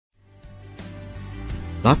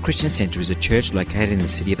Life Christian Centre is a church located in the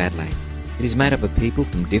city of Adelaide. It is made up of people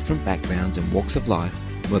from different backgrounds and walks of life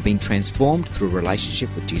who have been transformed through a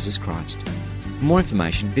relationship with Jesus Christ. For more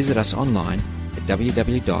information, visit us online at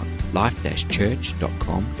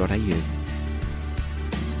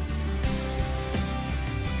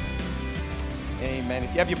www.life-church.com.au. Amen.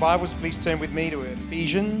 If you have your Bibles, please turn with me to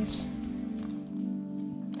Ephesians.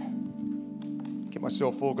 Get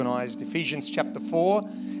myself organised. Ephesians chapter 4,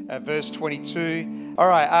 verse 22. All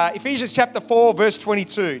right, Ephesians chapter 4, verse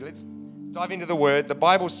 22. Let's dive into the word. The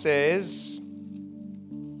Bible says,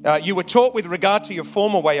 you were taught with regard to your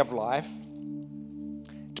former way of life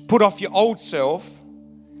to put off your old self,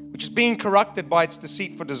 which is being corrupted by its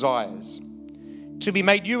deceitful desires, to be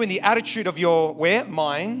made new in the attitude of your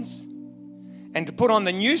minds, and to put on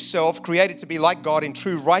the new self created to be like God in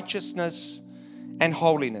true righteousness and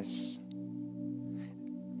holiness.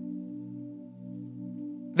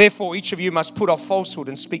 Therefore, each of you must put off falsehood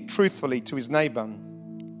and speak truthfully to his neighbor.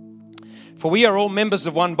 For we are all members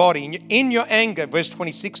of one body. In your anger, verse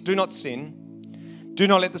 26, do not sin. Do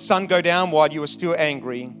not let the sun go down while you are still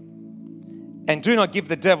angry. And do not give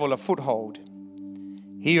the devil a foothold.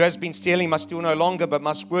 He who has been stealing must steal no longer, but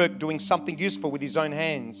must work doing something useful with his own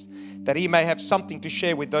hands, that he may have something to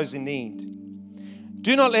share with those in need.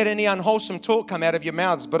 Do not let any unwholesome talk come out of your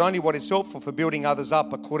mouths, but only what is helpful for building others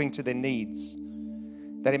up according to their needs,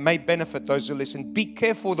 that it may benefit those who listen. Be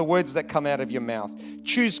careful the words that come out of your mouth.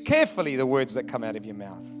 Choose carefully the words that come out of your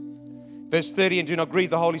mouth. Verse 30, and do not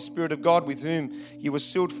grieve the Holy Spirit of God, with whom you were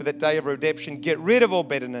sealed for that day of redemption. Get rid of all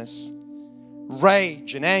bitterness,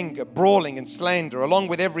 rage and anger, brawling and slander, along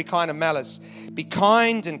with every kind of malice. Be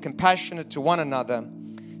kind and compassionate to one another,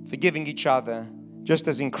 forgiving each other, just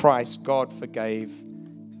as in Christ God forgave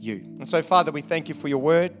you. And so, Father, we thank you for your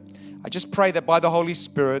word. I just pray that by the Holy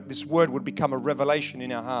Spirit, this word would become a revelation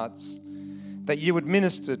in our hearts, that you would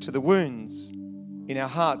minister to the wounds in our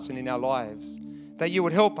hearts and in our lives, that you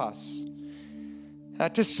would help us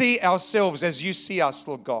to see ourselves as you see us,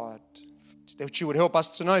 Lord God, that you would help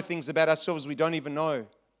us to know things about ourselves we don't even know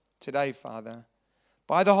today, Father.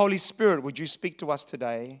 By the Holy Spirit, would you speak to us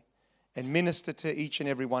today and minister to each and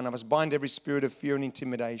every one of us, bind every spirit of fear and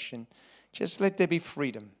intimidation. Just let there be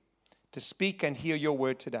freedom to speak and hear your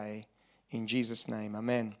word today. In Jesus' name,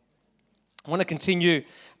 amen. I want to continue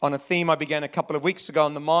on a theme I began a couple of weeks ago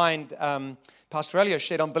on the mind. Pastor Elio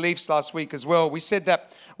shared on beliefs last week as well. We said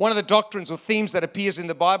that one of the doctrines or themes that appears in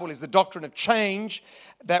the Bible is the doctrine of change,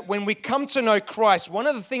 that when we come to know Christ, one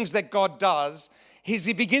of the things that God does is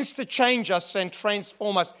he begins to change us and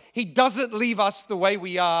transform us. He doesn't leave us the way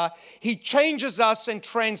we are. He changes us and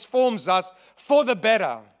transforms us for the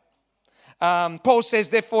better. Paul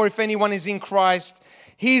says, therefore, if anyone is in Christ,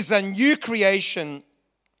 he's a new creation.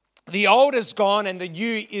 The old is gone and the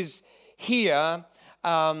new is here.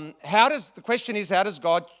 The question is, how does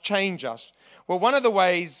God change us? Well, one of the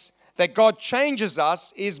ways that God changes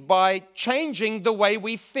us is by changing the way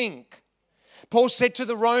we think. Paul said to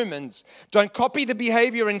the Romans, don't copy the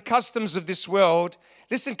behavior and customs of this world.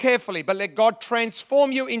 Listen carefully, but let God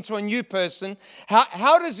transform you into a new person.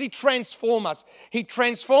 How does he transform us? He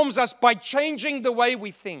transforms us by changing the way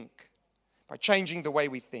we think. By changing the way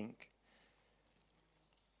we think.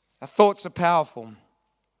 Our thoughts are powerful.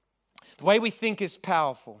 The way we think is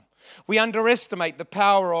powerful. We underestimate the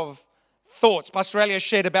power of thoughts. Pastor Elio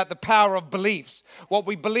shared about the power of beliefs. What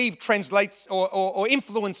we believe translates or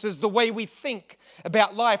influences the way we think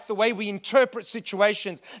about life, the way we interpret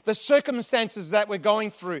situations, the circumstances that we're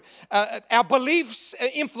going through. Our beliefs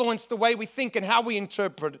influence the way we think and how we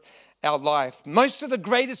interpret our life. Most of the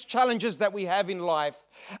greatest challenges that we have in life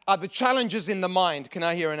are the challenges in the mind. Can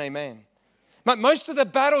I hear an amen? But most of the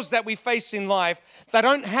battles that we face in life, they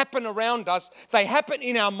don't happen around us. They happen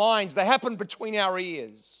in our minds. They happen between our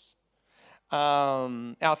ears.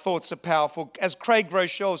 Our thoughts are powerful. As Craig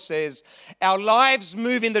Groeschel says, our lives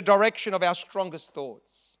move in the direction of our strongest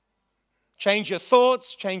thoughts. Change your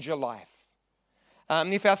thoughts, change your life.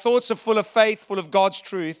 If our thoughts are full of faith, full of God's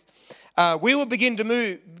truth, we will begin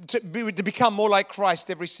to become more like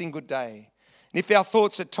Christ every single day. And if our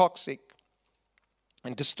thoughts are toxic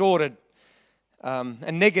and distorted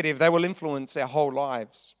and negative, they will influence our whole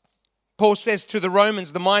lives. Paul says to the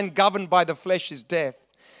Romans, the mind governed by the flesh is death,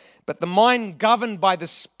 but the mind governed by the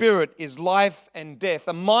Spirit is life and death.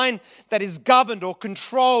 A mind that is governed or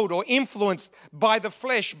controlled or influenced by the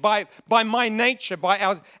flesh, by my nature,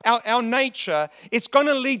 by our nature, it's going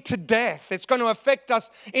to lead to death. It's going to affect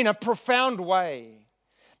us in a profound way.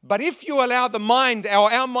 But if you allow the mind,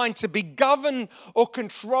 our mind, to be governed or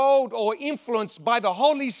controlled or influenced by the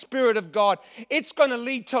Holy Spirit of God, it's going to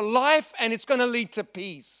lead to life and it's going to lead to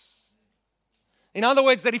peace. In other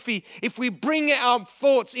words, that if we bring our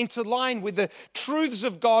thoughts into line with the truths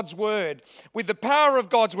of God's word, with the power of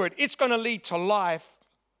God's word, it's going to lead to life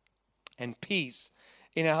and peace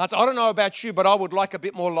in our hearts. I don't know about you, but I would like a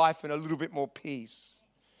bit more life and a little bit more peace.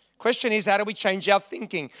 Question is, how do we change our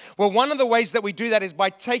thinking? Well, one of the ways that we do that is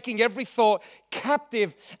by taking every thought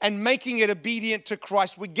captive and making it obedient to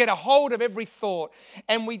Christ. We get a hold of every thought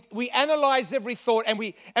and we analyze every thought and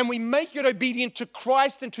we make it obedient to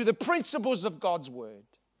Christ and to the principles of God's word.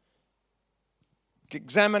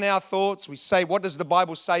 Examine our thoughts. We say, what does the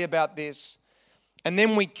Bible say about this? And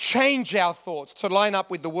then we change our thoughts to line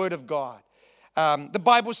up with the word of God. The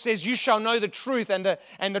Bible says you shall know the truth and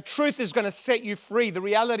the truth is going to set you free. The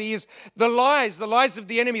reality is the lies of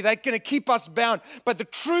the enemy, they're going to keep us bound. But the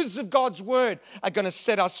truths of God's word are going to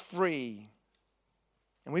set us free.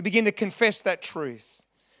 And we begin to confess that truth,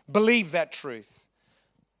 believe that truth.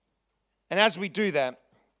 And as we do that,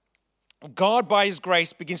 God by his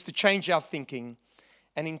grace begins to change our thinking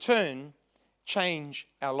and in turn change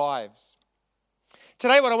our lives.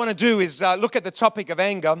 Today what I want to do is look at the topic of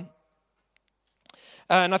anger.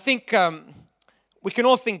 And I think we can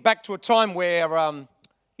all think back to a time where,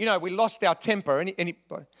 we lost our temper.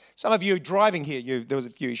 Some of you driving here, there was a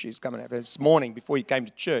few issues coming out this morning before you came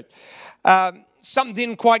to church. Something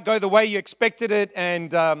didn't quite go the way you expected it,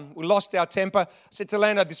 and we lost our temper. I said to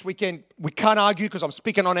Lando this weekend, we can't argue because I'm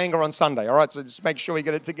speaking on anger on Sunday, all right? So just make sure we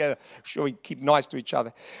get it together. Make sure we keep nice to each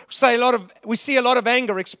other. We see a lot of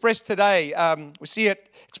anger expressed today. We see it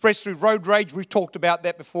expressed through road rage. We've talked about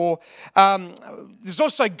that before. There's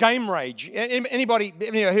also game rage. Anybody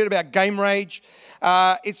heard about game rage?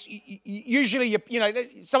 It's usually,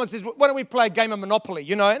 someone says, why don't we play a game of Monopoly?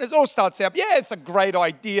 And it all starts out, yeah, it's a great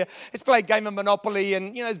idea. Let's play a game of Monopoly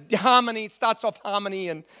and, harmony, it starts off harmony.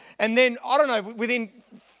 And then, I don't know, within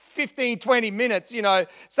 15, 20 minutes,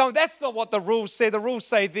 so that's not what the rules say. The rules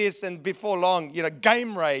say this, and before long,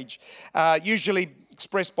 game rage, usually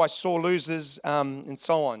expressed by sore losers and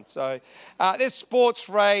so on. So there's sports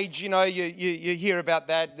rage, you hear about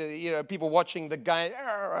that, people watching the game,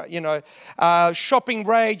 shopping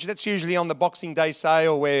rage, that's usually on the Boxing Day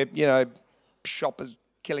sale where, shoppers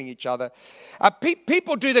killing each other.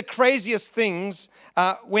 People do the craziest things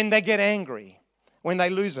when they get angry, when they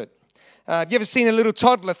lose it. Have you ever seen a little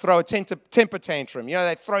toddler throw a temper tantrum?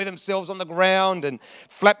 They throw themselves on the ground and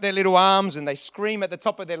flap their little arms and they scream at the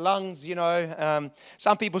top of their lungs,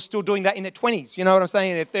 Some people still doing that in their 20s, you know what I'm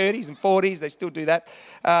saying? In their 30s and 40s, they still do that.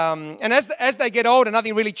 And as they get older,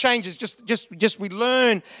 nothing really changes. Just we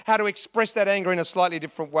learn how to express that anger in a slightly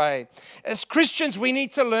different way. As Christians, we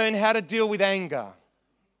need to learn how to deal with anger.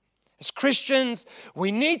 As Christians,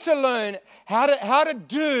 we need to learn how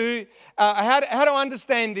to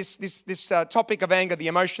understand this topic of anger, the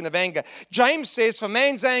emotion of anger. James says, for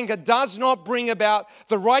man's anger does not bring about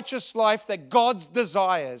the righteous life that God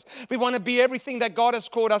desires. We want to be everything that God has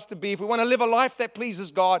called us to be. If we want to live a life that pleases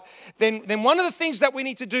God, then one of the things that we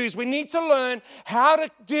need to do is we need to learn how to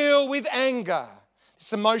deal with anger,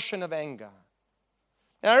 this emotion of anger.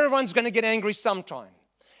 Now, everyone's going to get angry sometime.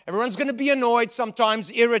 Everyone's going to be annoyed,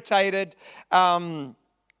 sometimes irritated. But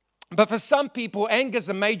for some people, anger is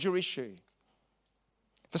a major issue.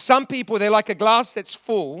 For some people, they're like a glass that's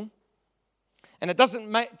full, and it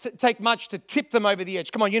doesn't take much to tip them over the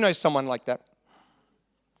edge. Come on, you know someone like that.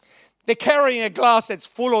 They're carrying a glass that's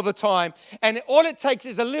full all the time, and all it takes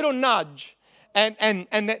is a little nudge, and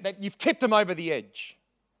that you've tipped them over the edge,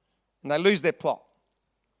 and they lose their plot.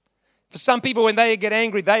 For some people, when they get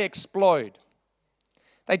angry, they explode.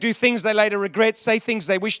 They do things they later regret, say things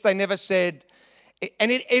they wish they never said,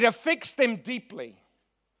 and it affects them deeply,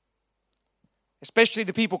 especially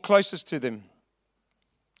the people closest to them.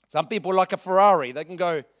 Some people like a Ferrari. They can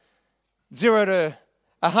go 0 to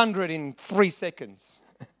 100 in 3 seconds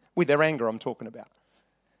with their anger I'm talking about.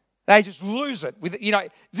 They just lose it with, 0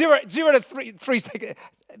 to 3 seconds,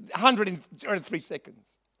 100 in 0 to 3 seconds.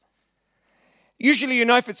 Usually you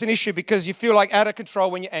know if it's an issue because you feel like out of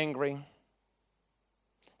control when you're angry.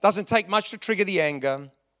 Doesn't take much to trigger the anger.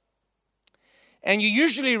 And you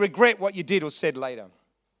usually regret what you did or said later.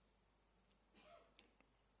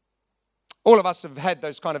 All of us have had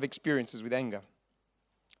those kind of experiences with anger.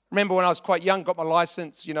 Remember when I was quite young, got my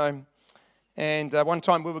license, and one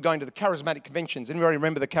time we were going to the charismatic conventions. Anybody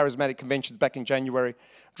remember the charismatic conventions back in January?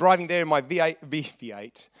 Driving there in my VE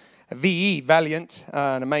Valiant,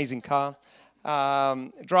 an amazing car.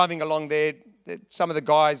 Driving along there. Some of the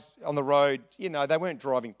guys on the road, they weren't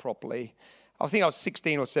driving properly. I think I was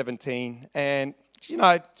 16 or 17. And,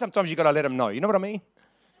 sometimes you got to let them know. You know what I mean?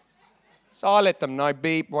 So I let them know,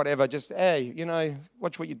 beep, whatever. Just, hey,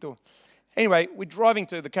 watch what you're doing. Anyway, we're driving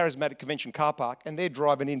to the Charismatic Convention car park, and they're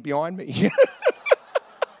driving in behind me.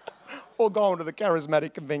 Or going to the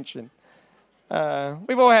Charismatic Convention.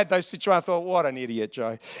 We've all had those situations. I thought, what an idiot,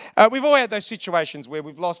 Joe. We've all had those situations where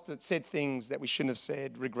we've lost it, said things that we shouldn't have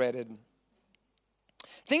said, regretted.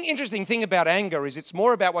 Interesting thing about anger is it's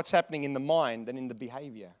more about what's happening in the mind than in the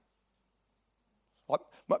behavior.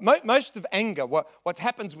 Most of anger, what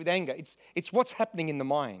happens with anger, it's what's happening in the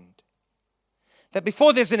mind. That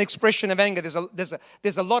before there's an expression of anger,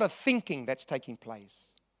 there's a lot of thinking that's taking place.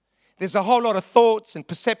 There's a whole lot of thoughts and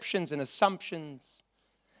perceptions and assumptions.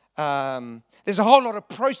 There's a whole lot of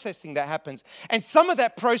processing that happens. And some of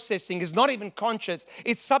that processing is not even conscious,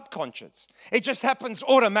 it's subconscious. It just happens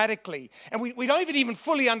automatically. And we don't even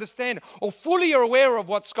fully understand or fully are aware of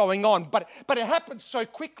what's going on, but it happens so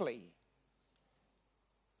quickly.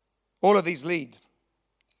 All of these lead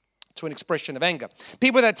to an expression of anger.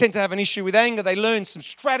 People that tend to have an issue with anger, they learn some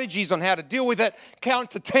strategies on how to deal with it, count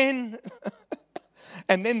to 10,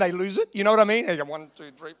 and then they lose it. You know what I mean? 1,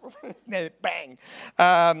 2, 3, 4, bang.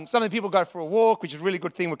 Some of the people go for a walk, which is a really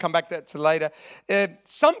good thing. We'll come back to that later.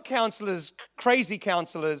 Some counselors, crazy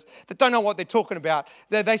counselors, that don't know what they're talking about,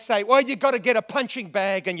 they say, well, you've got to get a punching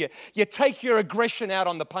bag and you take your aggression out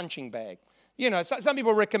on the punching bag. You know, some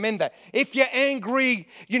people recommend that. If you're angry,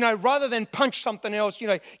 rather than punch something else,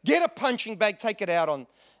 get a punching bag, take it out on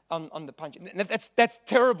the punching. That's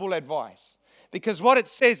terrible advice. Because what it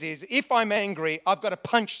says is, if I'm angry, I've got to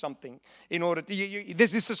punch something in order to...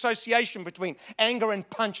 There's this association between anger and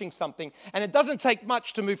punching something. And it doesn't take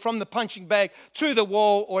much to move from the punching bag to the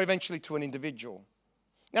wall or eventually to an individual.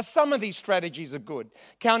 Now, some of these strategies are good.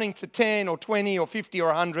 Counting to 10 or 20 or 50 or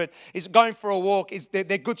 100, is going for a walk,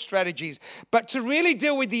 they're good strategies. But to really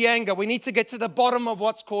deal with the anger, we need to get to the bottom of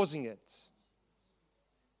what's causing it.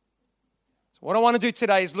 So what I want to do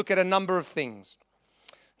today is look at a number of things.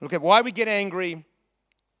 Look at why we get angry,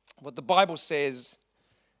 what the Bible says,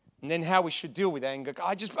 and then how we should deal with anger.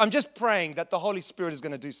 I'm just praying that the Holy Spirit is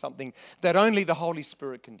going to do something that only the Holy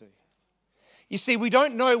Spirit can do. You see, we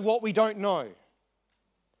don't know what we don't know.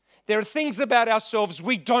 There are things about ourselves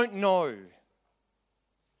we don't know.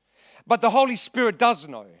 But the Holy Spirit does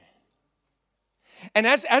know. And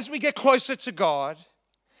as we get closer to God,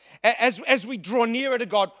 as we draw nearer to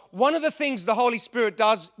God, one of the things the Holy Spirit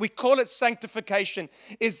does, we call it sanctification,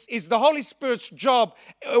 is the Holy Spirit's job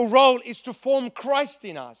or role is to form Christ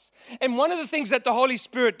in us. And one of the things that the Holy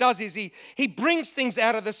Spirit does is he brings things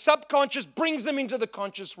out of the subconscious, brings them into the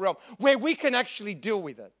conscious realm, where we can actually deal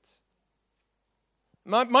with it.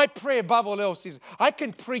 My prayer above all else is I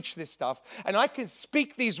can preach this stuff and I can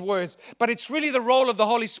speak these words, but it's really the role of the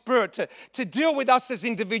Holy Spirit to deal with us as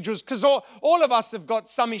individuals, because all of us have got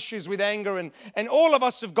some issues with anger and all of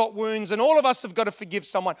us have got wounds and all of us have got to forgive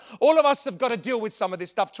someone. All of us have got to deal with some of this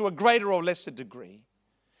stuff to a greater or lesser degree.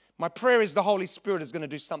 My prayer is the Holy Spirit is going to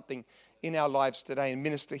do something in our lives today and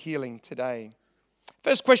minister healing today.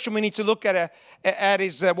 First question we need to look at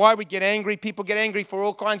is why we get angry. People get angry for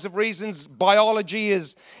all kinds of reasons. Biology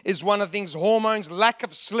is one of the things. Hormones, lack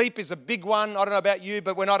of sleep is a big one. I don't know about you,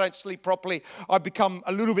 but when I don't sleep properly, I become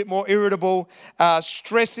a little bit more irritable.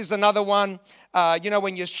 Stress is another one.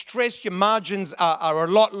 When you're stressed, your margins are a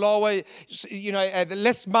lot lower.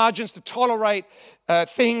 Less margins to tolerate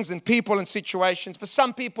things and people and situations. For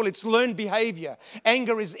some people, it's learned behavior.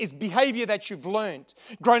 Anger is behavior that you've learned.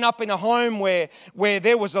 Grown up in a home where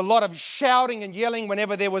there was a lot of shouting and yelling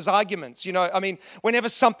whenever there was arguments. Whenever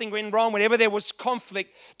something went wrong, whenever there was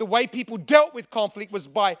conflict, the way people dealt with conflict was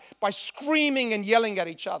by screaming and yelling at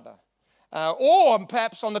each other. Or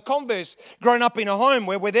perhaps on the converse, growing up in a home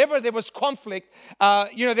where whenever there was conflict,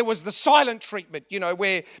 there was the silent treatment,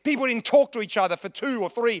 where people didn't talk to each other for 2 or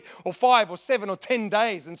 3 or 5 or 7 or 10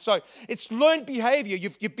 days. And so it's learned behavior.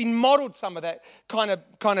 You've been modeled some of that kind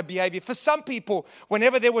of behavior. For some people,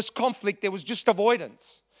 whenever there was conflict, there was just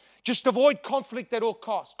avoidance. Just avoid conflict at all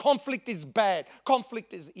costs. Conflict is bad.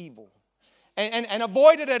 Conflict is evil. And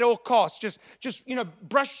avoid it at all costs. Just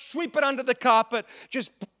sweep it under the carpet.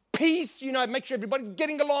 Just peace, make sure everybody's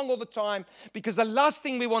getting along all the time, because the last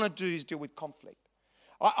thing we want to do is deal with conflict.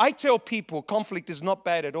 I tell people conflict is not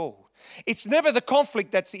bad at all. It's never the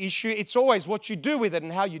conflict that's the issue. It's always what you do with it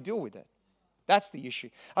and how you deal with it. That's the issue.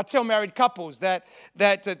 I tell married couples that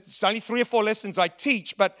it's only 3 or 4 lessons I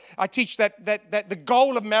teach, but I teach that the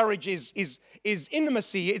goal of marriage is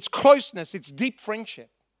intimacy, it's closeness, it's deep friendship.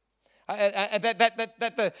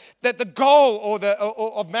 That the goal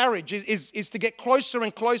of marriage is to get closer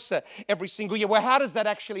and closer every single year. Well, how does that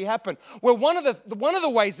actually happen? Well, one of the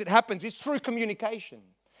ways it happens is through communication.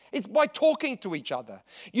 It's by talking to each other.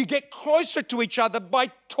 You get closer to each other by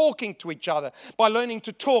talking to each other, by learning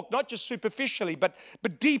to talk, not just superficially, but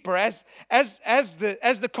deeper. As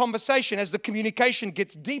the conversation, as the communication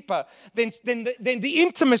gets deeper, then the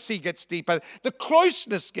intimacy gets deeper, the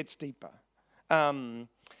closeness gets deeper. And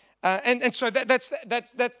so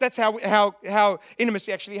that's how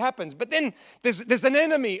intimacy actually happens. But then there's an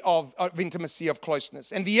enemy of intimacy, of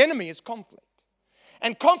closeness, and the enemy is conflict.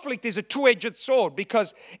 And conflict is a two-edged sword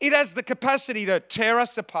because it has the capacity to tear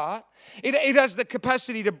us apart. It has the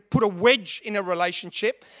capacity to put a wedge in a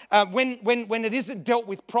relationship when it isn't dealt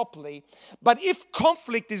with properly. But if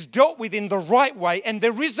conflict is dealt with in the right way, and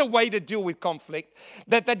there is a way to deal with conflict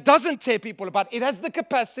that doesn't tear people apart, it has the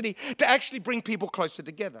capacity to actually bring people closer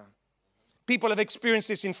together. People have experienced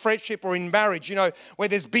this in friendship or in marriage, where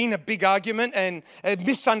there's been a big argument and a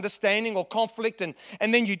misunderstanding or conflict, and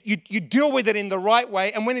then you deal with it in the right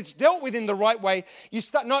way. And when it's dealt with in the right way, you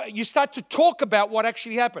start to talk about what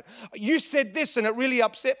actually happened. You said this, and it really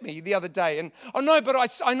upset me the other day. And I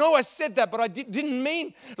know I said that, but I didn't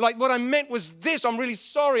mean, like, what I meant was this. I'm really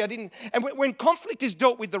sorry. I didn't. And when conflict is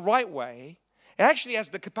dealt with the right way, it actually has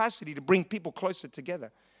the capacity to bring people closer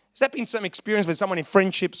together. Has that been some experience with someone in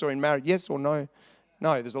friendships or in marriage? Yes or no?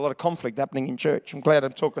 No, there's a lot of conflict happening in church. I'm glad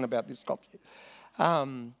I'm talking about this conflict.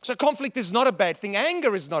 So conflict is not a bad thing.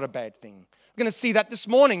 Anger is not a bad thing. We're going to see that this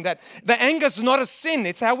morning, that the anger is not a sin.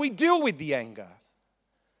 It's how we deal with the anger.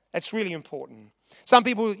 That's really important. Some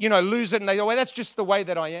people, lose it and they go, well, that's just the way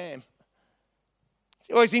that I am. It's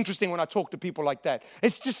always interesting when I talk to people like that.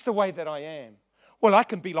 It's just the way that I am. Well, I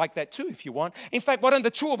can be like that too if you want. In fact, why don't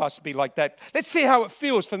the two of us be like that? Let's see how it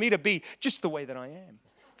feels for me to be just the way that I am.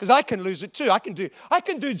 Because I can lose it too. I can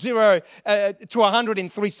do 0 to 100 in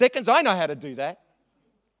 3 seconds. I know how to do that.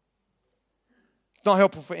 It's not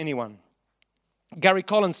helpful for anyone. Gary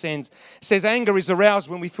Collins says anger is aroused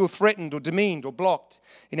when we feel threatened or demeaned or blocked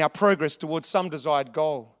in our progress towards some desired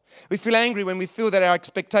goal. We feel angry when we feel that our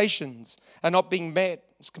expectations are not being met.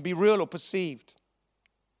 This can be real or perceived.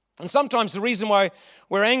 And sometimes the reason why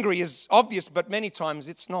we're angry is obvious, but many times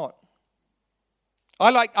it's not.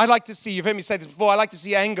 I like to see, you've heard me say this before, I like to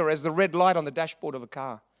see anger as the red light on the dashboard of a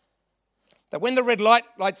car. That when the red light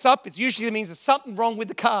lights up, it usually means there's something wrong with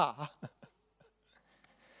the car.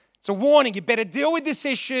 It's a warning, you better deal with this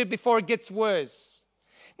issue before it gets worse.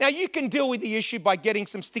 Now, you can deal with the issue by getting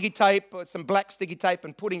some sticky tape, or some black sticky tape,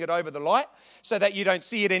 and putting it over the light so that you don't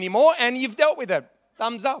see it anymore, and you've dealt with it.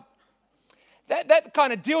 Thumbs up. That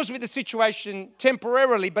kind of deals with the situation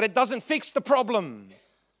temporarily, but it doesn't fix the problem.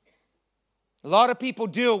 A lot of people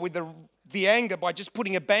deal with the anger by just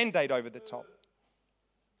putting a Band-Aid over the top.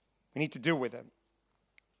 We need to deal with it.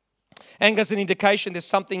 Anger is an indication that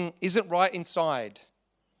something isn't right inside.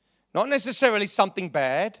 Not necessarily something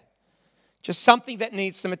bad, just something that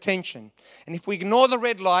needs some attention. And if we ignore the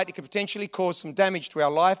red light, it could potentially cause some damage to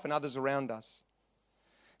our life and others around us.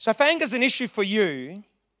 So if anger is an issue for you,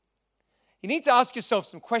 you need to ask yourself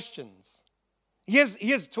some questions.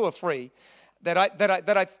 Here's 2 or 3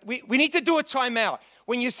 we need to do a timeout.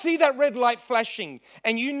 When you see that red light flashing,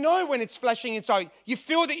 and you know when it's flashing inside, you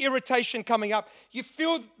feel the irritation coming up, you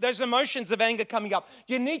feel those emotions of anger coming up,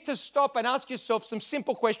 you need to stop and ask yourself some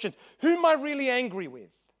simple questions. Who am I really angry with?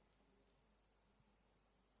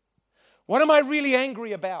 What am I really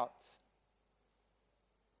angry about?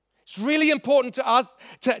 It's really important to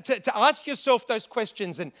ask yourself those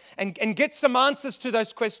questions and get some answers to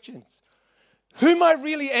those questions. Who am I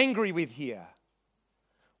really angry with here?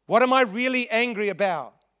 What am I really angry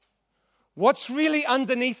about? What's really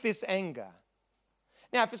underneath this anger?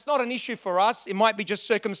 Now, if it's not an issue for us, it might be just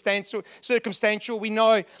circumstantial. We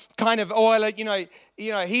know kind of,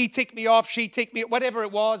 he ticked me off, she ticked me, whatever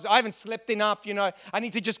it was. I haven't slept enough, I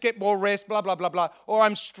need to just get more rest, blah, blah, blah, blah. Or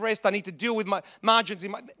I'm stressed, I need to deal with my margins.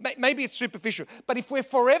 Maybe it's superficial. But if we're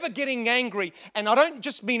forever getting angry, and I don't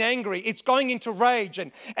just mean angry, it's going into rage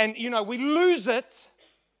and we lose it,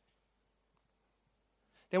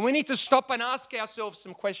 then we need to stop and ask ourselves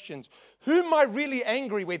some questions. Who am I really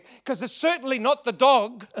angry with? Because it's certainly not the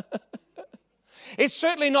dog. It's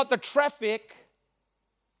certainly not the traffic.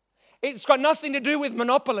 It's got nothing to do with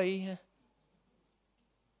Monopoly.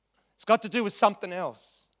 It's got to do with something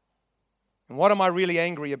else. And what am I really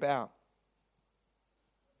angry about?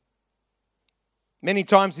 Many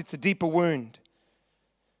times it's a deeper wound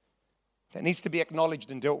that needs to be acknowledged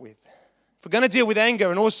and dealt with. If we're going to deal with anger,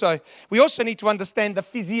 and we also need to understand the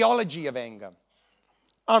physiology of anger.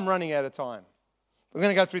 I'm running out of time. We're going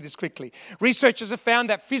to go through this quickly. Researchers have found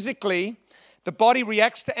that physically, the body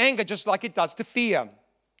reacts to anger just like it does to fear.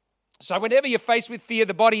 So whenever you're faced with fear,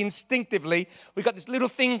 the body instinctively, we've got this little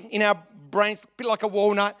thing in our brains, a bit like a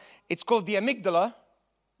walnut. It's called the amygdala.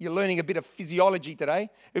 You're learning a bit of physiology today.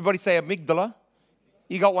 Everybody say amygdala.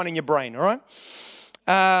 You got one in your brain, all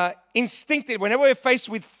right? Instinctive, whenever we're faced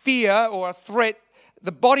with fear or a threat,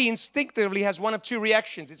 the body instinctively has one of two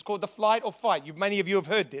reactions. It's called the flight or fight. Many of you have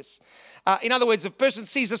heard this. In other words, if a person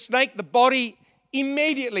sees a snake, the body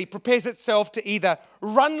immediately prepares itself to either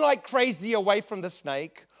run like crazy away from the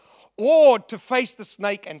snake or to face the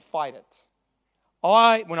snake and fight it.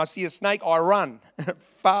 When I see a snake, I run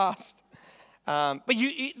fast. But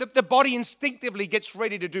the body instinctively gets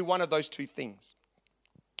ready to do one of those two things.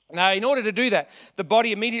 Now, in order to do that, the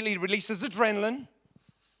body immediately releases adrenaline,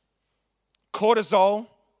 cortisol,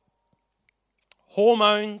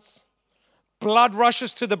 hormones, blood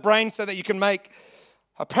rushes to the brain so that you can make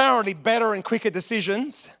apparently better and quicker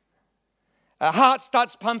decisions. Heart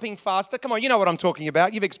starts pumping faster. Come on, you know what I'm talking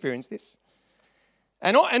about. You've experienced this.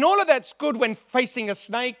 And all of that's good when facing a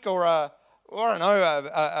snake or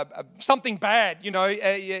something bad.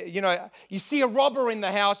 You see a robber in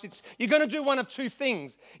the house. You're going to do one of two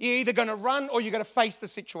things. You're either going to run or you're going to face the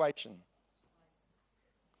situation.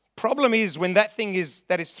 Problem is when that thing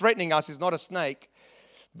that is threatening us is not a snake,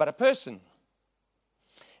 but a person.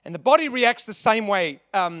 And the body reacts the same way.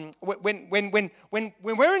 When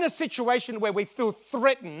we're in a situation where we feel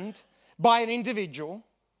threatened by an individual,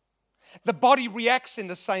 the body reacts in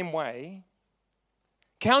the same way.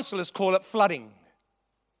 Counselors call it flooding.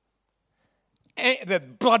 The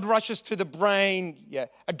blood rushes to the brain, your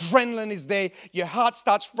adrenaline is there, your heart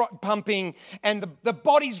starts pumping, and the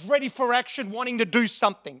body's ready for action, wanting to do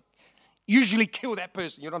something. Usually kill that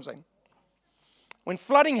person, you know what I'm saying? When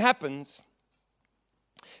flooding happens,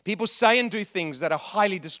 people say and do things that are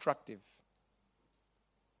highly destructive.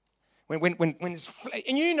 And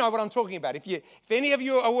you know what I'm talking about. If any of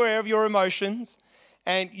you are aware of your emotions,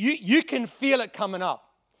 and you can feel it coming up.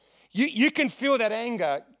 You can feel that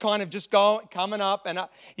anger kind of just coming up and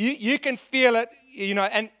up. You can feel it,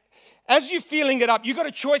 and as you're feeling it up, you've got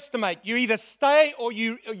a choice to make. You either stay or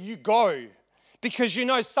you go, because you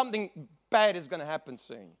know something bad is going to happen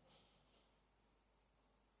soon.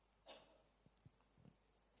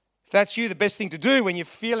 If that's you, the best thing to do when you're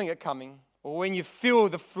feeling it coming, or when you feel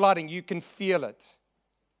the flooding, you can feel it.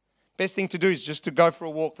 Best thing to do is just to go for a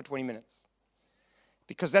walk for 20 minutes.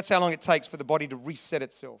 Because that's how long it takes for the body to reset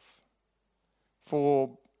itself.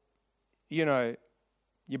 For, your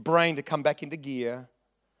brain to come back into gear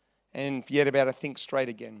and yet about to think straight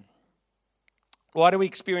again. Why do we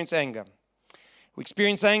experience anger? We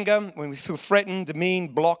experience anger when we feel threatened,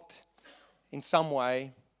 demeaned, blocked in some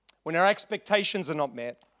way. When our expectations are not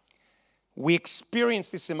met, we experience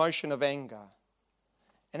this emotion of anger.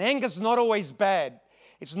 And anger is not always bad.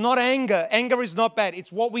 It's not anger. Anger is not bad.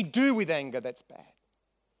 It's what we do with anger that's bad.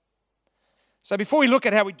 So before we look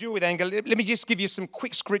at how we deal with anger, let me just give you some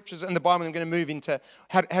quick scriptures in the Bible. I'm going to move into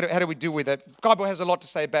how do we deal with it. The Bible has a lot to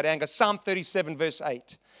say about anger. Psalm 37 verse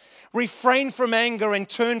 8. Refrain from anger and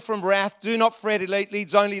turn from wrath. Do not fret, it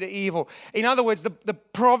leads only to evil. In other words,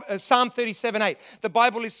 Psalm 37 8, the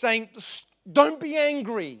Bible is saying, don't be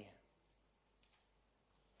angry.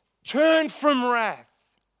 Turn from wrath.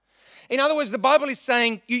 In other words, the Bible is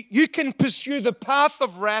saying you can pursue the path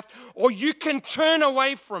of wrath or you can turn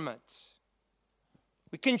away from it.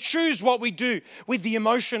 We can choose what we do with the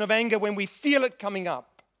emotion of anger when we feel it coming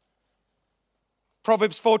up.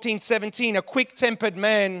 Proverbs 14:17, a quick-tempered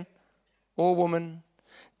man or woman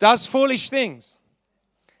does foolish things,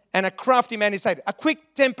 and a crafty man is hated. A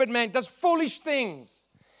quick-tempered man does foolish things.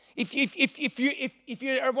 If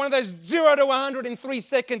you're one of those 0 to 100 in 3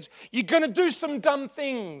 seconds, you're going to do some dumb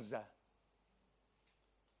things.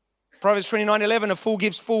 Proverbs 29:11, a fool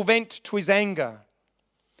gives full vent to his anger,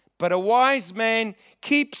 but a wise man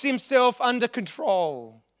keeps himself under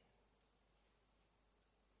control.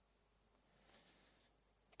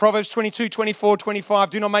 Proverbs 22:24-25,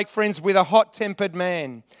 do not make friends with a hot-tempered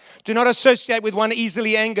man. Do not associate with one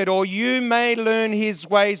easily angered, or you may learn his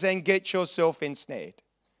ways and get yourself ensnared.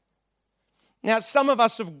 Now, some of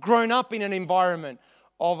us have grown up in an environment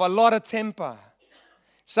of a lot of temper.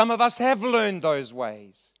 Some of us have learned those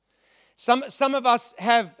ways. Some of us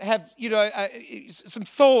have some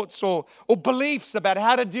thoughts or beliefs about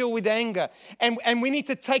how to deal with anger. And we need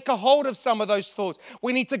to take a hold of some of those thoughts.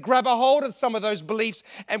 We need to grab a hold of some of those beliefs.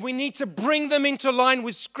 And we need to bring them into line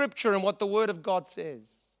with Scripture and what the Word of God says.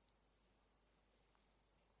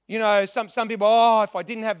 Some people, if I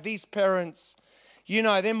didn't have these parents,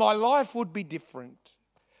 then my life would be different.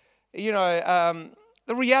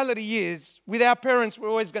 The reality is, with our parents, we're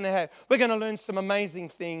going to learn some amazing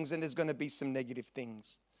things, and there's going to be some negative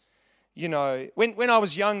things. You know, when I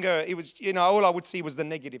was younger, it was, all I would see was the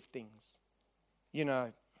negative things,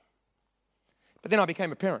 But then I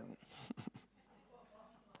became a parent.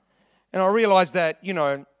 And I realized that,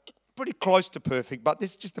 pretty close to perfect, but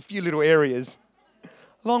there's just a few little areas.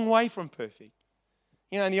 Long way from perfect.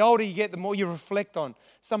 And the older you get, the more you reflect on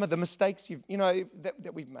some of the mistakes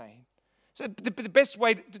that we've made. So the best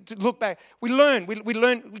way to look back, we learn,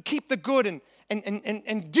 we keep the good and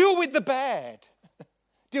deal with the bad.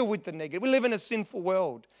 Deal with the negative. We live in a sinful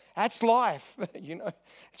world. That's life,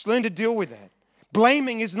 It's learn to deal with that.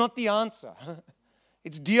 Blaming is not the answer.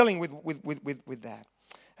 It's dealing with that.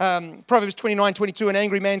 Proverbs 29:22, an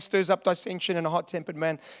angry man stirs up dissension and a hot-tempered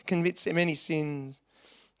man commits many sins.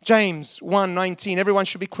 James 1:19, everyone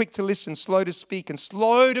should be quick to listen, slow to speak, and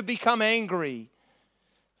slow to become angry.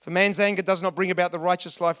 For man's anger does not bring about the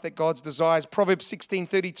righteous life that God desires. Proverbs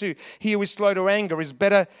 16:32, he who is slow to anger is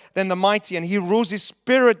better than the mighty, and he who rules his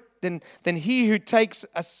spirit than he who takes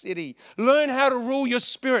a city. Learn how to rule your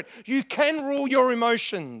spirit. You can rule your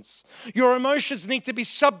emotions. Your emotions need to be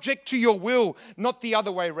subject to your will, not the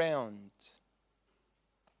other way around.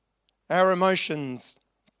 Our emotions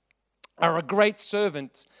are a great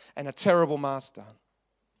servant and a terrible master.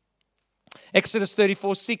 Exodus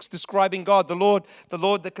 34:6, describing God, the Lord,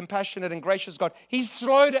 the compassionate and gracious God. He's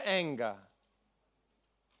slow to anger,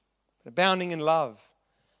 abounding in love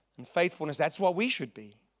and faithfulness. That's what we should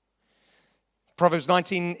be. Proverbs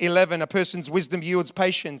 19:11, a person's wisdom yields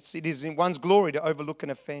patience. It is in one's glory to overlook an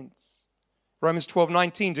offense. Romans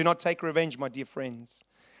 12:19, do not take revenge, my dear friends,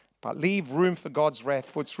 but leave room for God's wrath,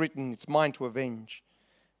 for it's written, it's mine to avenge.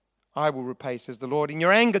 I will repay, says the Lord. In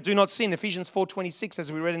your anger, do not sin. Ephesians 4:26,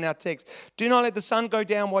 as we read in our text. Do not let the sun go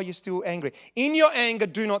down while you're still angry. In your anger,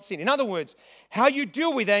 do not sin. In other words, how you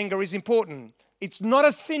deal with anger is important. It's not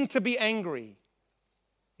a sin to be angry.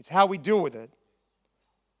 It's how we deal with it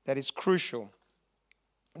that is crucial.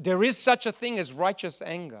 There is such a thing as righteous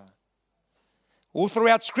anger. All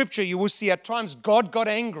throughout Scripture, you will see at times God got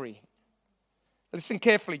angry. Listen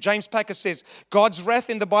carefully. James Packer says, God's wrath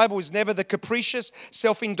in the Bible is never the capricious,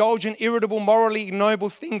 self-indulgent, irritable, morally ignoble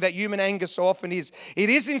thing that human anger so often is. It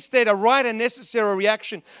is instead a right and necessary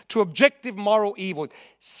reaction to objective moral evil.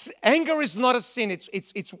 Anger is not a sin.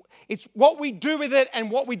 It's what we do with it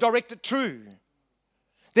and what we direct it to.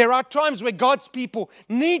 There are times where God's people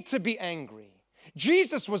need to be angry.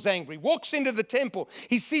 Jesus was angry, walks into the temple.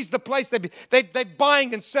 He sees the place they're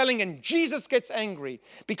buying and selling, and Jesus gets angry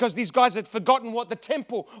because these guys had forgotten what the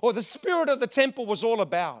temple or the spirit of the temple was all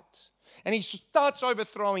about. And he starts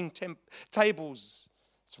overthrowing tables.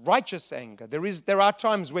 It's righteous anger. There are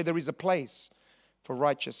times where there is a place for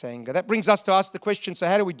righteous anger. That brings us to ask the question, so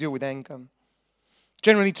how do we deal with anger?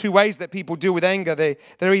 Generally, two ways that people deal with anger.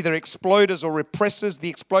 They're either exploders or repressors.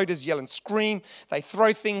 The exploders yell and scream. They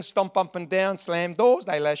throw things, stomp up and down, slam doors.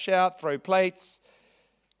 They lash out, throw plates.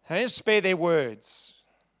 They don't spare their words.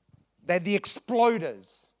 They're the exploders.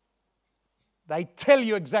 They tell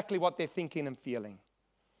you exactly what they're thinking and feeling.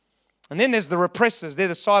 And then there's the repressors. They're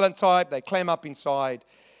the silent type. They clam up inside.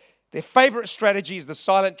 Their favorite strategy is the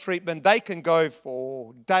silent treatment. They can go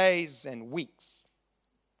for days and weeks.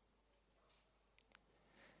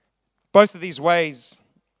 Both of these ways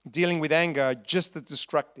dealing with anger are just as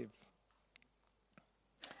destructive.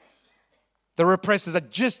 The repressors are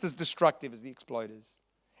just as destructive as the exploders.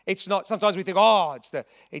 It's not, sometimes we think,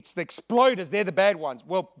 it's the exploders, they're the bad ones.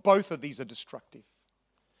 Well, both of these are destructive.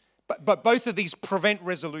 But both of these prevent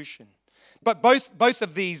resolution. But both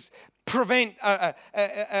of these prevent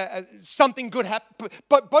something good happen.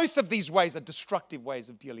 But both of these ways are destructive ways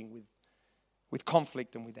of dealing with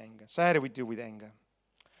conflict and with anger. So how do we deal with anger?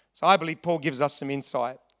 So I believe Paul gives us some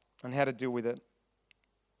insight on how to deal with it.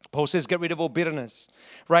 Paul says, get rid of all bitterness,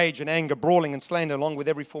 rage and anger, brawling and slander, along with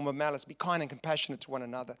every form of malice. Be kind and compassionate to one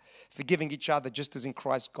another, forgiving each other just as in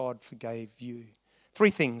Christ God forgave you. 3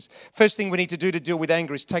 things. First thing we need to do to deal with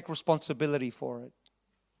anger is take responsibility for it.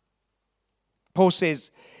 Paul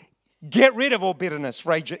says, get rid of all bitterness,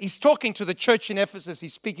 rage. He's talking to the church in Ephesus.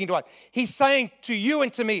 He's speaking to us. He's saying to you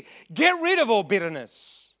and to me, get rid of all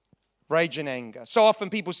bitterness, rage and anger. So often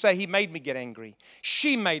people say, he made me get angry.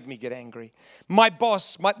 She made me get angry. My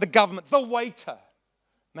boss, the government, the waiter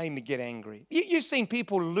made me get angry. You've seen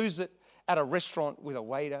people lose it at a restaurant with a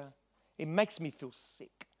waiter. It makes me feel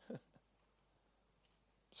sick.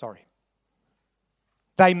 Sorry.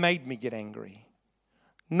 They made me get angry.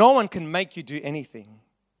 No one can make you do anything.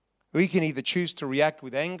 We can either choose to react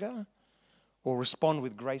with anger or respond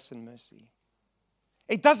with grace and mercy.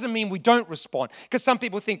 It doesn't mean we don't respond. Because some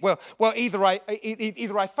people think, well, either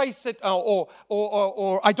I face it or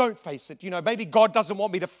I don't face it. Maybe God doesn't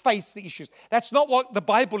want me to face the issues. That's not what the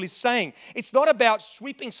Bible is saying. It's not about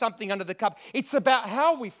sweeping something under the carpet. It's about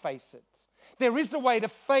how we face it. There is a way to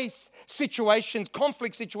face situations,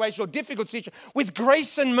 conflict situations, or difficult situations with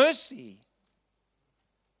grace and mercy.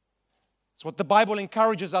 It's what the Bible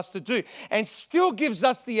encourages us to do and still gives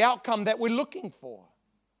us the outcome that we're looking for.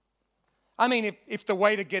 I mean, if the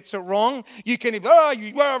waiter gets it wrong, you can,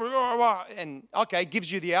 and okay,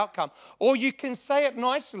 gives you the outcome. Or you can say it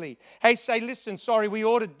nicely. Hey, say, listen, sorry, we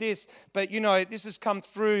ordered this, but this has come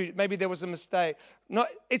through. Maybe there was a mistake. No,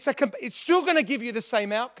 it's still going to give you the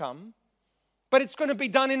same outcome, but it's going to be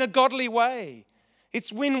done in a godly way.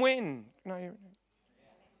 It's win-win.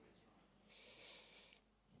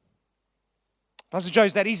 Pastor Joe,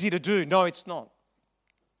 is that easy to do? No, it's not.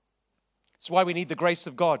 That's why we need the grace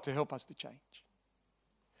of God to help us to change.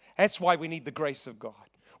 That's why we need the grace of God.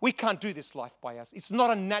 We can't do this life by us. It's not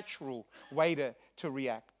a natural way to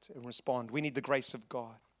react and respond. We need the grace of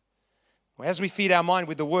God. As we feed our mind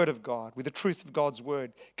with the Word of God, with the truth of God's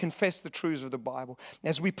Word, confess the truths of the Bible,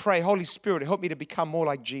 as we pray, Holy Spirit, help me to become more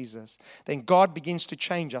like Jesus, then God begins to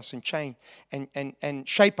change us and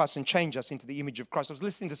shape us and change us into the image of Christ. I was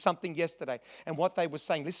listening to something yesterday, and what they were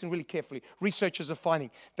saying, listen really carefully,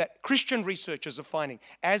 Christian researchers are finding,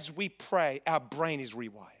 as we pray, our brain is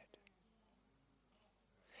rewired.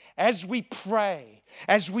 As we pray,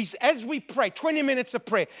 20 minutes of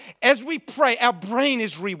prayer, as we pray, our brain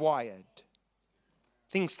is rewired.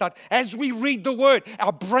 Things start, as we read the Word,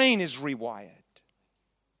 our brain is rewired.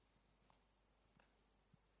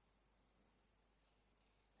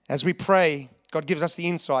 As we pray, God gives us the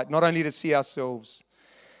insight not only to see ourselves,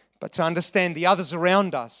 but to understand the others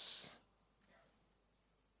around us.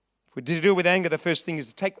 If we're to deal with anger, the first thing is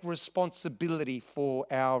to take responsibility for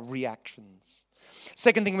our reactions.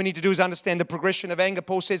 Second thing we need to do is understand the progression of anger.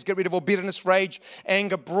 Paul says, get rid of all bitterness, rage,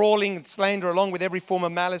 anger, brawling, and slander, along with every form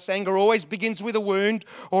of malice. Anger always begins with a wound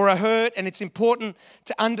or a hurt, and it's important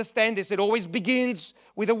to understand this. It always begins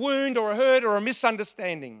with a wound or a hurt or a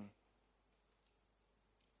misunderstanding.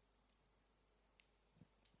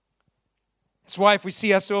 That's why if we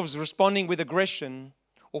see ourselves responding with aggression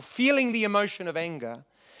or feeling the emotion of anger,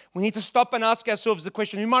 we need to stop and ask ourselves the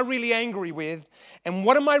question, who am I really angry with, and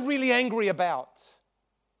what am I really angry about?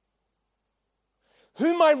 Who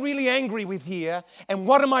am I really angry with here, and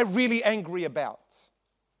what am I really angry about?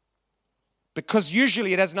 Because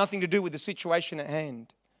usually it has nothing to do with the situation at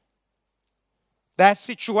hand. That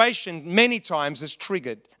situation many times has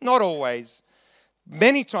triggered, not always,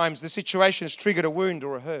 many times the situation has triggered a wound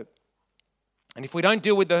or a hurt. And if we don't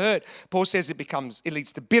deal with the hurt, Paul says it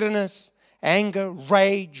leads to bitterness, anger,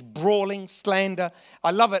 rage, brawling, slander.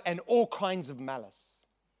 I love it, and all kinds of malice.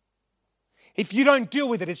 If you don't deal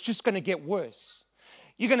with it, it's just going to get worse.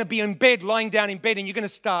 You're going to be in bed, lying down in bed, and you're going to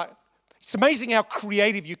start. It's amazing how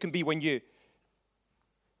creative you can be when you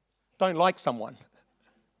don't like someone.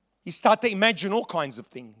 You start to imagine all kinds of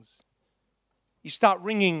things. You start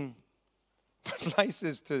ringing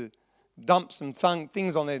places to dump some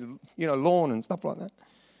things on their lawn and stuff like that.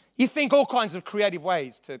 You think all kinds of creative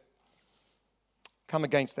ways to come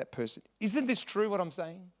against that person. Isn't this true what I'm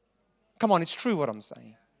saying? Come on, it's true what I'm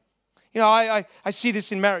saying. I see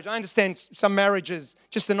this in marriage. I understand some marriages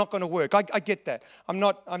just are not going to work. I get that.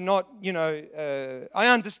 I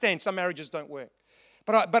understand some marriages don't work.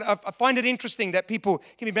 But I find it interesting that people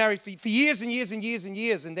can be married for years and years and years and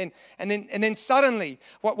years, and then suddenly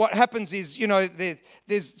what happens is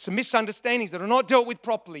there's some misunderstandings that are not dealt with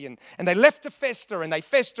properly, and they left to fester, and they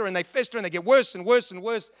fester and they fester, and they get worse and worse and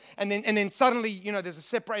worse, and then suddenly there's a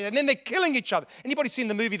separation, and then they're killing each other. Anybody seen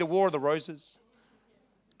the movie The War of the Roses?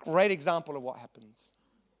 Great example of what happens.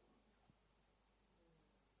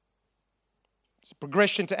 It's a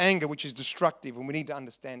progression to anger which is destructive, and we need to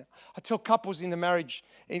understand it. I tell couples in the marriage,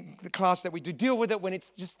 in the class that we do, deal with it when it's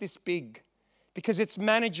just this big, because it's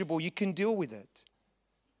manageable. You can deal with it.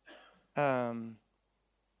 But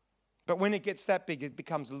when it gets that big, it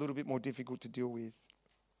becomes a little bit more difficult to deal with.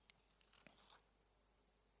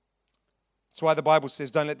 That's why the Bible says,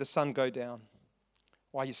 don't let the sun go down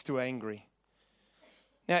while you're still angry.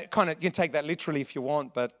 Now, you can take that literally if you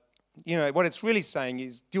want, but, what it's really saying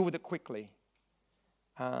is deal with it quickly.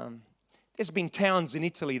 There's been towns in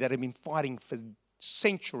Italy that have been fighting for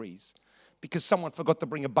centuries because someone forgot to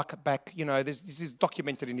bring a bucket back. This is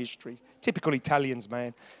documented in history. Typical Italians,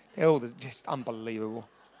 man. They're all just unbelievable.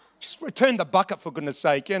 Just return the bucket, for goodness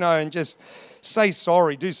sake, and just say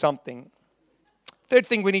sorry, do something. Third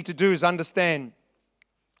thing we need to do is understand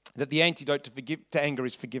that the antidote to anger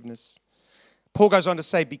is forgiveness. Paul goes on to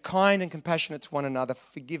say, be kind and compassionate to one another,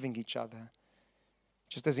 forgiving each other,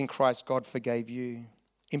 just as in Christ God forgave you.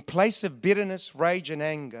 In place of bitterness, rage, and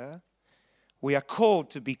anger, we are called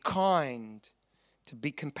to be kind, to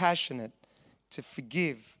be compassionate, to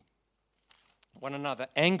forgive one another.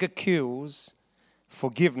 Anger kills,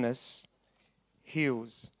 forgiveness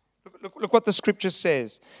heals. Look what the scripture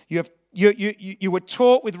says. You were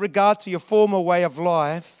taught with regard to your former way of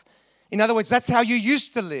life. In other words, that's how you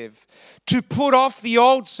used to live. To put off the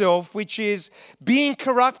old self, which is being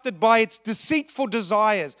corrupted by its deceitful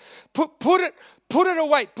desires. Put it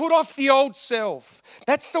away. Put off the old self.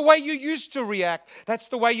 That's the way you used to react. That's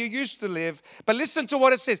the way you used to live. But listen to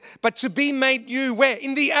what it says. But to be made new, where?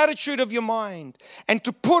 In the attitude of your mind. And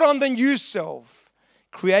to put on the new self,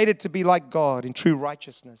 created to be like God in true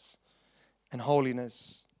righteousness and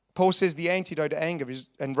holiness. Paul says the antidote to anger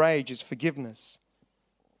and rage is forgiveness.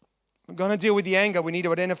 We're going to deal with the anger. We need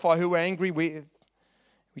to identify who we're angry with. We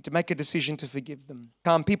need to make a decision to forgive them.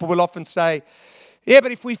 People will often say, yeah,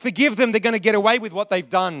 but if we forgive them, they're going to get away with what they've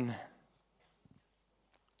done.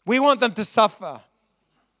 We want them to suffer.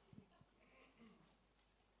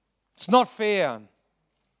 It's not fair.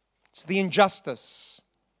 It's the injustice.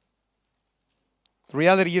 The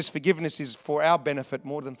reality is forgiveness is for our benefit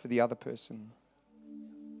more than for the other person.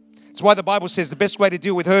 It's why the Bible says the best way to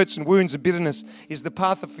deal with hurts and wounds and bitterness is the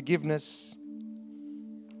path of forgiveness.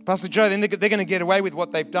 Pastor Joe, then they're going to get away with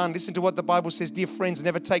what they've done. Listen to what the Bible says. Dear friends,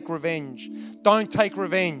 never take revenge. Don't take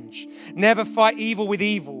revenge. Never fight evil with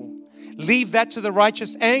evil. Leave that to the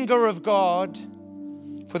righteous anger of God.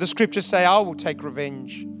 For the scriptures say, I will take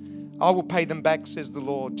revenge. I will pay them back, says the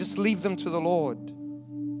Lord. Just leave them to the Lord.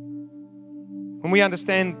 When we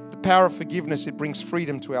understand the power of forgiveness, it brings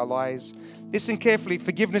freedom to our lives. Listen carefully.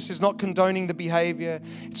 Forgiveness is not condoning the behavior.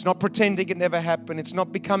 It's not pretending it never happened. It's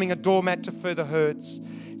not becoming a doormat to further hurts.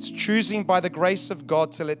 It's choosing by the grace of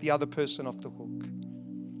God to let the other person off the hook.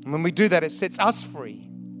 And when we do that, it sets us free.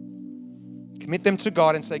 Commit them to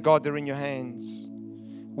God and say, God, they're in your hands.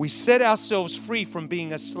 We set ourselves free from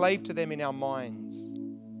being a slave to them in our minds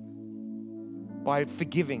by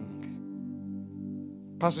forgiving.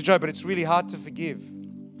 Pastor Joe, but it's really hard to forgive.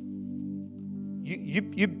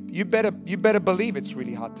 You better believe it's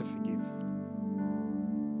really hard to forgive.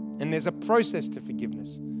 And there's a process to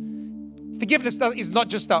forgiveness. Forgiveness is not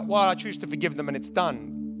just that, well, I choose to forgive them and it's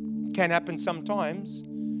done. It can happen sometimes.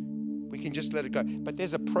 We can just let it go. But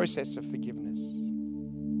there's a process of forgiveness.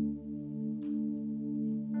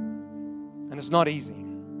 And it's not easy.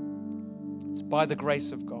 It's by the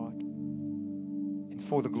grace of God and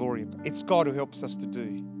for the glory of God. It's God who helps us to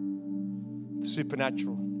do the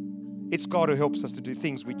supernatural. It's God who helps us to do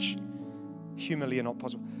things which humanly are not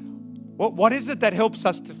possible. What is it that helps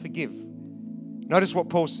us to forgive? Notice what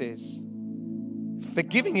Paul says.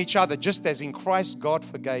 Forgiving each other just as in Christ God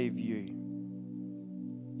forgave you.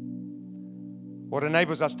 What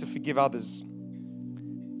enables us to forgive others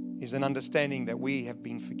is an understanding that we have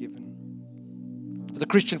been forgiven. For the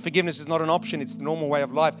Christian, forgiveness is not an option, it's the normal way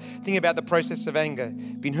of life. Think about the process of anger.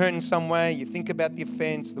 Been hurt in some way, you think about the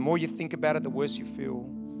offense. The more you think about it, the worse you feel.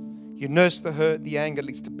 You nurse the hurt, the anger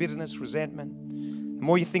leads to bitterness, resentment. The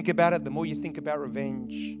more you think about it, the more you think about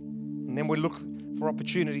revenge. And then we look for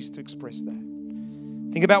opportunities to express that.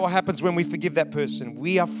 Think about what happens when we forgive that person.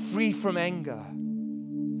 We are free from anger.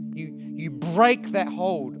 You break that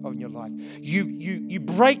hold on your life. You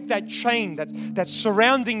break that chain that's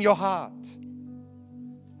surrounding your heart.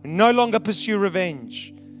 We no longer pursue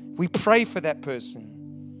revenge. We pray for that person.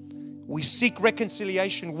 We seek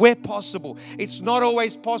reconciliation where possible. It's not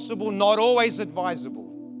always possible, not always advisable.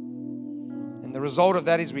 And the result of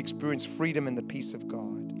that is we experience freedom and the peace of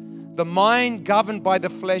God. The mind governed by the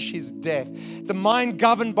flesh is death. The mind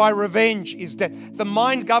governed by revenge is death. The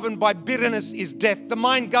mind governed by bitterness is death. The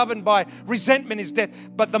mind governed by resentment is death.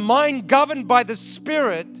 But the mind governed by the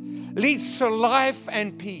Spirit leads to life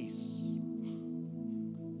and peace.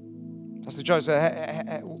 Pastor Joe, so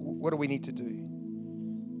what do we need to do?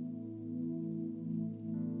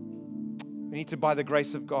 We need to, by the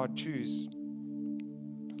grace of God, choose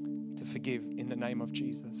to forgive in the name of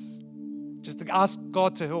Jesus. Just to ask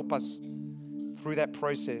God to help us through that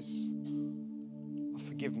process of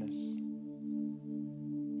forgiveness.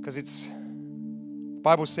 Because the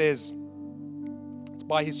Bible says it's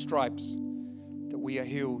by His stripes that we are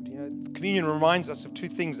healed. You know, communion reminds us of two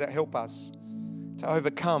things that help us to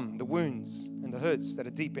overcome the wounds and the hurts that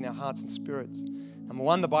are deep in our hearts and spirits. Number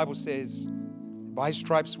one, the Bible says, by His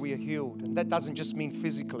stripes we are healed. And that doesn't just mean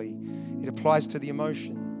physically. It applies to the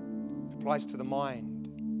emotion. It applies to the mind.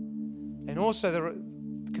 And also the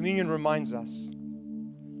communion reminds us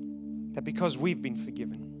that because we've been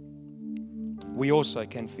forgiven, we also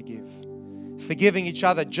can forgive. Forgiving each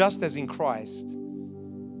other just as in Christ,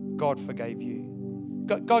 God forgave you.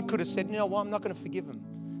 God could have said, you know what, I'm not going to forgive them.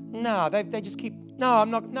 No, they just keep,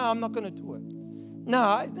 I'm not going to do it.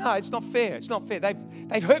 No, it's not fair. It's not fair.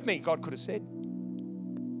 They've hurt me, God could have said.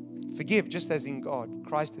 Forgive just as in God,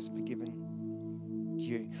 Christ has forgiven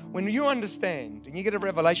you. When you understand and you get a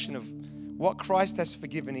revelation of what Christ has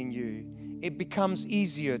forgiven in you, it becomes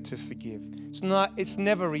easier to forgive. It's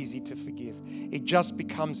never easy to forgive. It just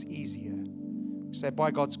becomes easier. Say,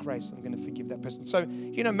 by God's grace, I'm going to forgive that person. So,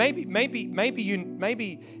 maybe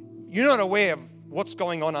you're not aware of what's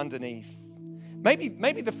going on underneath.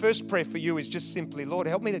 Maybe the first prayer for you is just simply, Lord,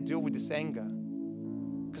 help me to deal with this anger,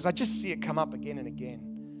 because I just see it come up again and again.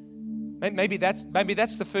 Maybe that's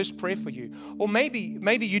the first prayer for you. Or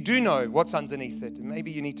maybe you do know what's underneath it.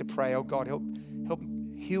 Maybe you need to pray, oh God, help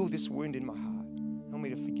heal this wound in my heart. Help me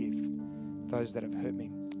to forgive those that have hurt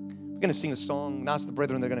me. We're going to sing a song and ask the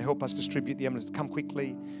brethren, they're going to help us distribute the emblems to come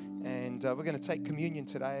quickly. And we're going to take communion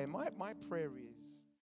today. My prayer is